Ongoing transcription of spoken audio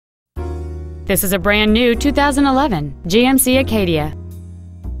This is a brand new 2011 GMC Acadia.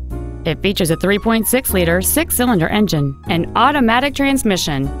 It features a 3.6-liter 6-cylinder engine, an automatic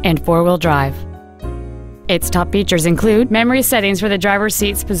transmission, and 4-wheel drive. Its top features include memory settings for the driver's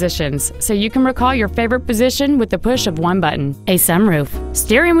seat's positions, so you can recall your favorite position with the push of one button, a sunroof,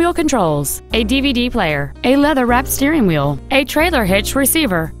 steering wheel controls, a DVD player, a leather-wrapped steering wheel, a trailer hitch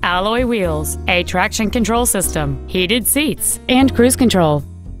receiver, alloy wheels, a traction control system, heated seats, and cruise control.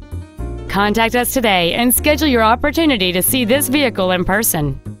 Contact us today and schedule your opportunity to see this vehicle in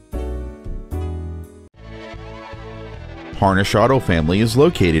person. Harnish Auto Family is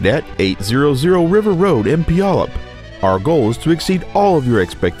located at 800 River Road in Puyallup. Our goal is to exceed all of your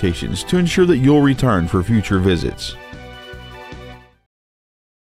expectations to ensure that you'll return for future visits.